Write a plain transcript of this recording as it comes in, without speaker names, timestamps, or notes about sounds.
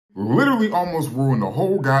Literally almost ruined the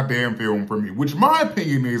whole goddamn film for me, which my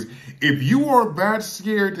opinion is, if you are that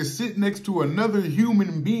scared to sit next to another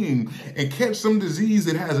human being and catch some disease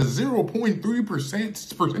that has a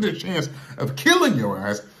 0.3% chance of killing your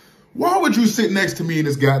ass, why would you sit next to me in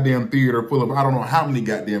this goddamn theater full of, I don't know how many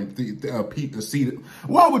goddamn seated?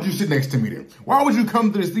 Why would you sit next to me then? Why would you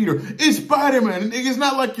come to this theater? It's Spider-Man. It's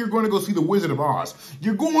not like you're going to go see The Wizard of Oz.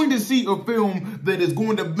 You're going to see a film that is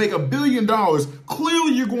going to make $1 billion.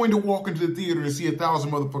 Clearly, you're going to walk into the theater and see 1,000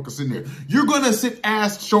 motherfuckers sitting there. You're going to sit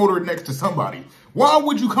ass shoulder next to somebody. Why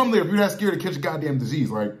would you come there if you're not scared to catch a goddamn disease?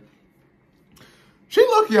 Like, she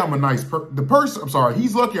lucky I'm a nice person. I'm sorry,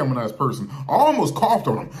 he's lucky I'm a nice person. I almost coughed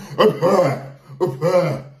on him.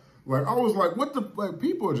 Like, I was like, what the, like,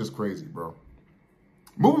 people are just crazy, bro.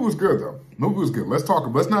 Movie was good, though. Movie was good.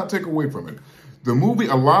 Let's not take away from it. The movie,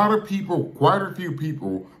 a lot of people, quite a few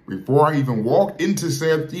people, before I even walked into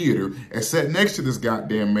said theater and sat next to this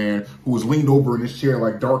goddamn man who was leaned over in his chair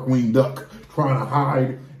like Darkwing Duck, trying to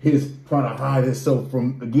hide himself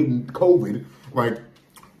from getting COVID, like,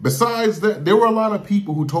 besides that, there were a lot of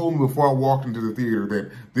people who told me before I walked into the theater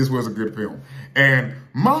that this was a good film. And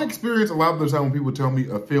my experience a lot of the time when people tell me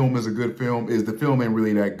a film is a good film is the film ain't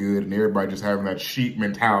really that good and everybody just having that sheep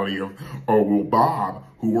mentality of, oh, well, Bob,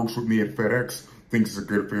 who works with me at FedEx, thinks it's a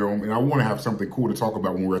good film. And I want to have something cool to talk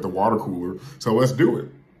about when we're at the water cooler. So let's do it.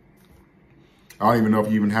 I don't even know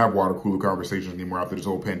if you even have water cooler conversations anymore after this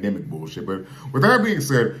whole pandemic bullshit. But with that being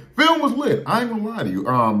said, film was lit. I ain't gonna lie to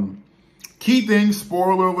you. Key thing,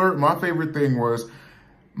 spoiler alert, my favorite thing was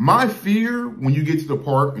my fear when you get to the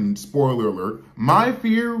part, and spoiler alert, my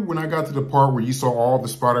fear when I got to the part where you saw all the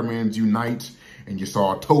Spider-Mans unite and you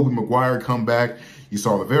saw Tobey Maguire come back, you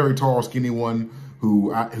saw the very tall, skinny one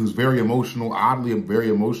who's very emotional, oddly very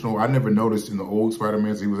emotional. I never noticed in the old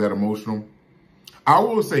Spider-Mans he was that emotional. I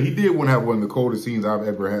will say he did have one of the coldest scenes I've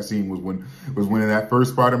ever seen was when in that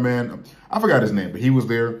first Spider-Man, I forgot his name, but he was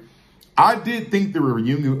there. I did think the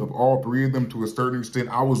reunion of all three of them to a certain extent.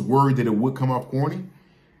 I was worried that it would come off corny.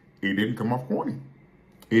 It didn't come off corny.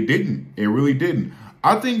 It didn't. It really didn't.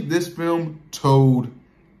 I think this film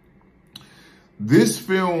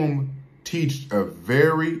teached a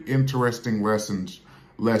very interesting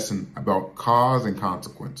lesson about cause and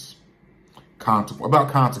consequence. About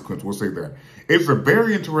consequence, we'll say that. It's a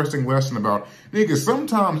very interesting lesson about, nigga,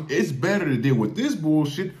 sometimes it's better to deal with this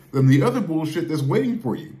bullshit than the other bullshit that's waiting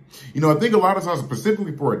for you. You know, I think a lot of times,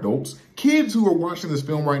 specifically for adults, kids who are watching this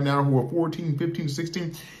film right now who are 14, 15,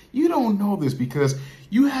 16, you don't know this because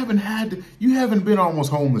you haven't been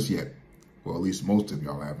almost homeless yet. Well, at least most of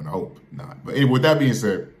y'all haven't. I hope not. But anyway, with that being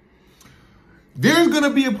said, there's going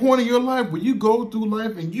to be a point in your life where you go through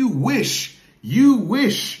life and you wish you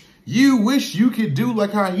could do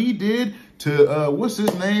like how he did to, what's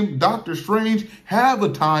his name? Doctor Strange. Have a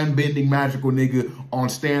time-bending magical nigga on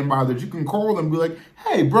standby that you can call and be like,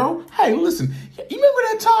 hey, bro, hey, listen, you remember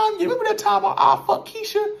that time I fucked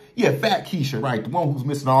Keisha? Yeah, fat Keisha, right? The one who's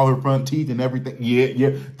missing all her front teeth and everything.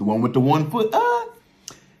 Yeah, the one with the 1 foot.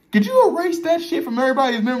 Could you erase that shit from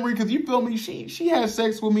everybody's memory? Because you feel me, she had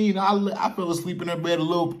sex with me and I fell asleep in her bed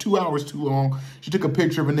 2 hours too long. She took a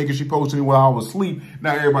picture of a nigga she posted me while I was asleep.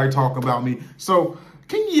 Now everybody talking about me. So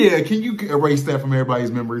can you erase that from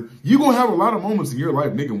everybody's memory? You're going to have a lot of moments in your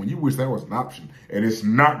life, nigga, when you wish that was an option. And it's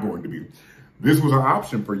not going to be. This was an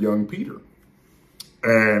option for young Peter.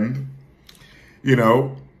 And, you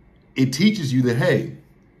know, it teaches you that, hey,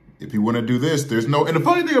 if you want to do this, there's no... And the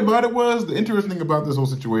funny thing about it was, the interesting thing about this whole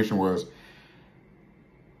situation was,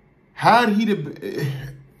 it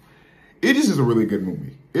just is a really good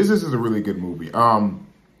movie. It just is a really good movie.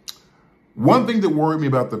 One thing that worried me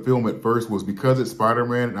about the film at first was because it's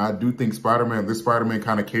Spider-Man, and I do think this Spider-Man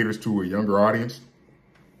kind of caters to a younger audience.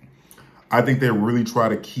 I think they really try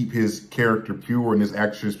to keep his character pure and his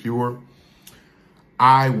actions pure.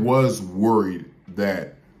 I was worried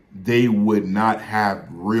that they would not have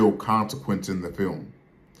real consequence in the film.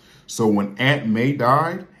 So when Aunt May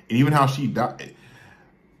died, and even how she died,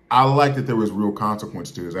 I liked that there was real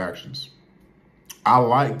consequence to his actions. I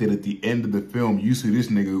like that at the end of the film, you see this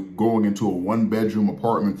nigga going into a 1-bedroom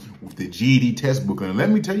apartment with the GED test book. And let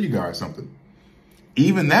me tell you guys something.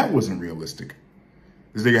 Even that wasn't realistic.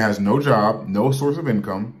 This nigga has no job, no source of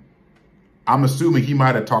income. I'm assuming he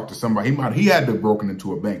might have talked to somebody. He had to have broken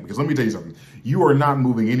into a bank. Because let me tell you something. You are not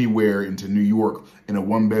moving anywhere into New York in a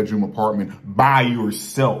 1-bedroom apartment by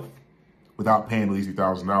yourself without paying at least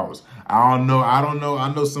 $3,000. I don't know.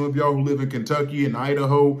 I know some of y'all who live in Kentucky and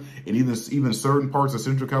Idaho and even certain parts of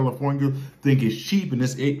Central California think it's cheap, and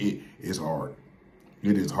it's hard.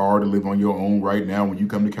 It is hard to live on your own right now. When you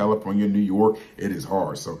come to California, New York, it is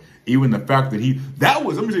hard. So even the fact that let me tell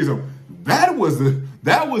you something. There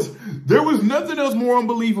was nothing else more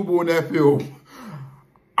unbelievable in that film.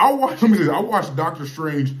 I watched Doctor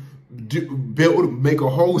Strange make a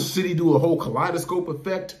whole city do a whole kaleidoscope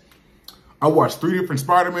effect. I watched 3 different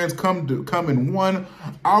Spider-Mans come in one.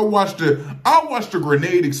 I watched a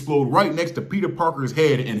grenade explode right next to Peter Parker's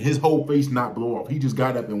head and his whole face not blow off. He just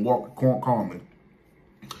got up and walked calmly.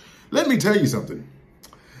 Let me tell you something.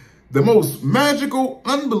 The most magical,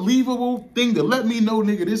 unbelievable thing that let me know,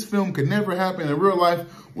 nigga, this film could never happen in real life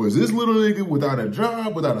was this little nigga without a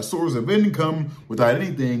job, without a source of income, without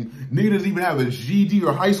anything. Nigga doesn't even have a GED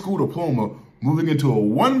or high school diploma, moving into a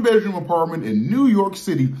 1-bedroom apartment in New York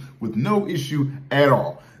City with no issue at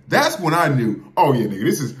all. That's when I knew, oh yeah,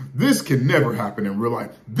 nigga, this can never happen in real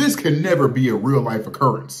life. This can never be a real life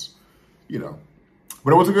occurrence, you know.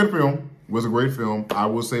 But it was a good film. It was a great film. I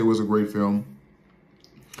will say it was a great film.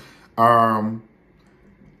 Tom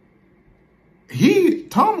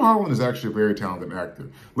Holland is actually a very talented actor.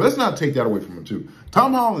 Let's not take that away from him too.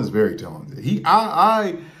 Tom Holland is very talented.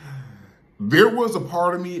 There was a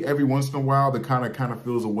part of me every once in a while that kind of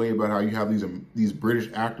feels a way about how you have these British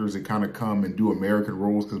actors that kind of come and do American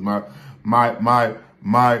roles, because my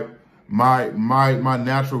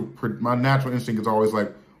natural instinct is always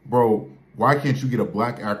like, bro, why can't you get a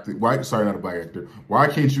black actor? Sorry, not a black actor. Why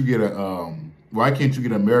can't you get an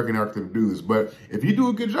American actor to do this? But if you do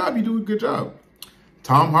a good job, you do a good job.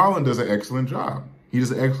 Tom Holland does an excellent job. He does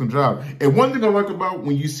an excellent job. And one thing I like about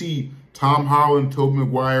when you see Tom Holland, Tobey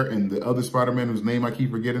Maguire, and the other Spider-Man whose name I keep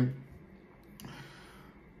forgetting,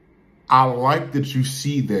 I like that you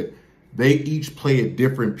see that they each play a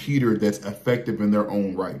different Peter that's effective in their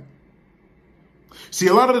own right. See,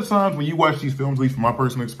 a lot of the times when you watch these films, at least from my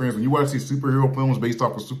personal experience, when you watch these superhero films based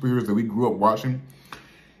off of superheroes that we grew up watching,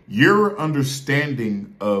 your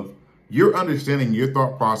understanding your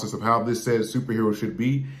thought process of how this said superhero should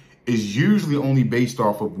be is usually only based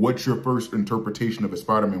off of what your first interpretation of a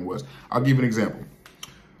Spider-Man was. I'll give you an example.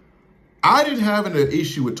 I didn't have an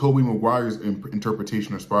issue with Tobey Maguire's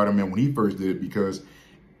interpretation of Spider-Man when he first did it, because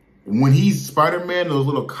when he's Spider-Man, those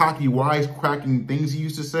little cocky, wisecracking things he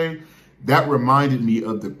used to say, that reminded me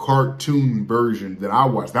of the cartoon version that I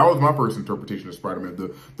watched. That was my first interpretation of Spider-Man,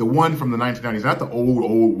 the one from the 1990s, not the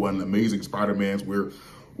old one, the Amazing Spider-Mans, where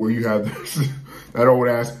you have that old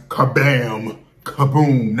ass kabam,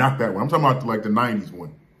 kaboom, not that one. I'm talking about like the 90s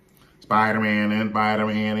one. Spider-Man and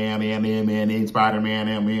Spider-Man and Spider-Man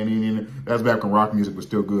and that's back when rock music was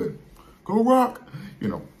still good. Go rock, you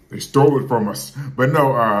know. They stole it from us, but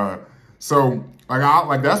no. So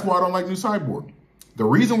that's why I don't like New Cyborg. The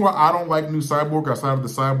reason why I don't like New Cyborg outside of the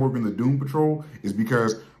Cyborg and the Doom Patrol is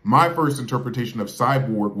because my first interpretation of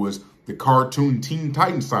Cyborg was the cartoon Teen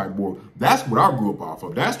Titans Cyborg. That's what I grew up off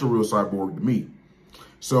of. That's the real Cyborg to me.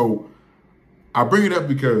 So I bring it up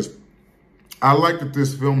because I like that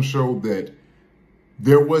this film showed that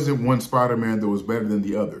there wasn't one Spider-Man that was better than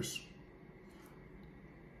the others.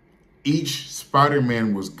 Each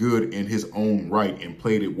Spider-Man was good in his own right and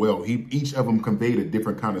played it well. Each of them conveyed a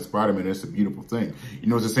different kind of Spider-Man. That's a beautiful thing. You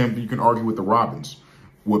know, it's the same thing you can argue with the Robins,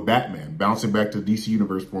 with Batman, bouncing back to DC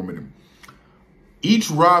Universe for a minute. Each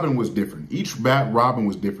Robin was different. Each Robin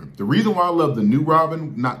was different. The reason why I love the new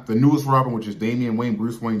Robin, not the newest Robin, which is Damian Wayne,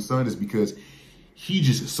 Bruce Wayne's son, is because he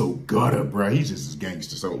just is so gutter, bro. He's just a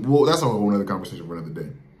gangster. So, well, that's a whole other conversation for another day.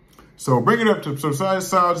 So, bring it up to, so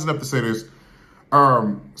just enough to say this.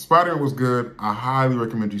 Spider-Man was good. I highly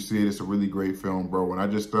recommend you see it. It's a really great film, bro.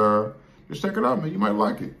 And just check it out, man. You might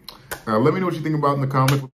like it. Let me know what you think about it in the comments.